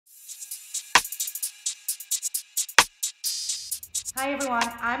Hi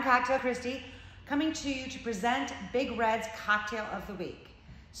everyone, I'm Cocktail Christy, coming to you to present Big Red's Cocktail of the Week.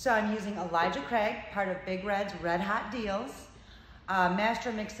 So I'm using Elijah Craig, part of Big Red's Red Hot Deals, Master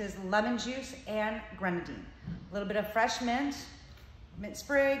of Mixes lemon juice and grenadine. A little bit of fresh mint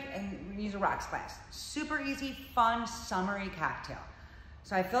sprig, and we're gonna use a rocks glass. Super easy, fun, summery cocktail.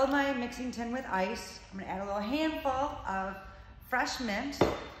 So I filled my mixing tin with ice. I'm gonna add a little handful of fresh mint.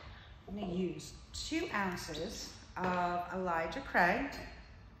 I'm gonna use 2 ounces of Elijah Craig.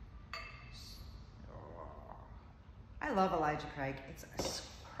 I love Elijah Craig. It's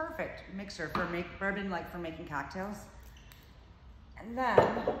a perfect mixer for bourbon, like for making cocktails. And then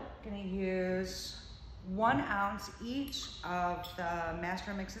I'm gonna use 1 ounce each of the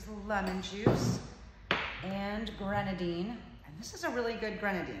Master of Mixes lemon juice and grenadine. And this is a really good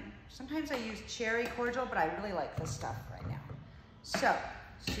grenadine. Sometimes I use cherry cordial, but I really like this stuff right now. So,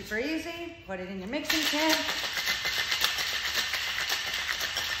 super easy. Put it in your mixing tin.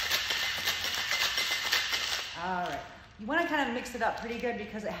 All right, you want to kind of mix it up pretty good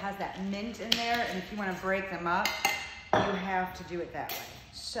because it has that mint in there, and if you want to break them up, you have to do it that way.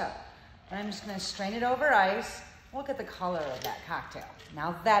 So, I'm just going to strain it over ice. Look at the color of that cocktail.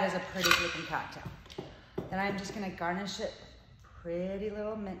 Now that is a pretty looking cocktail. Then I'm just going to garnish it with pretty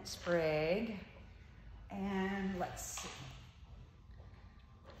little mint sprig, and let's see.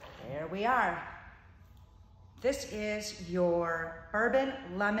 There we are. This is your bourbon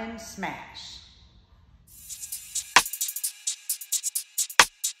lemon smash.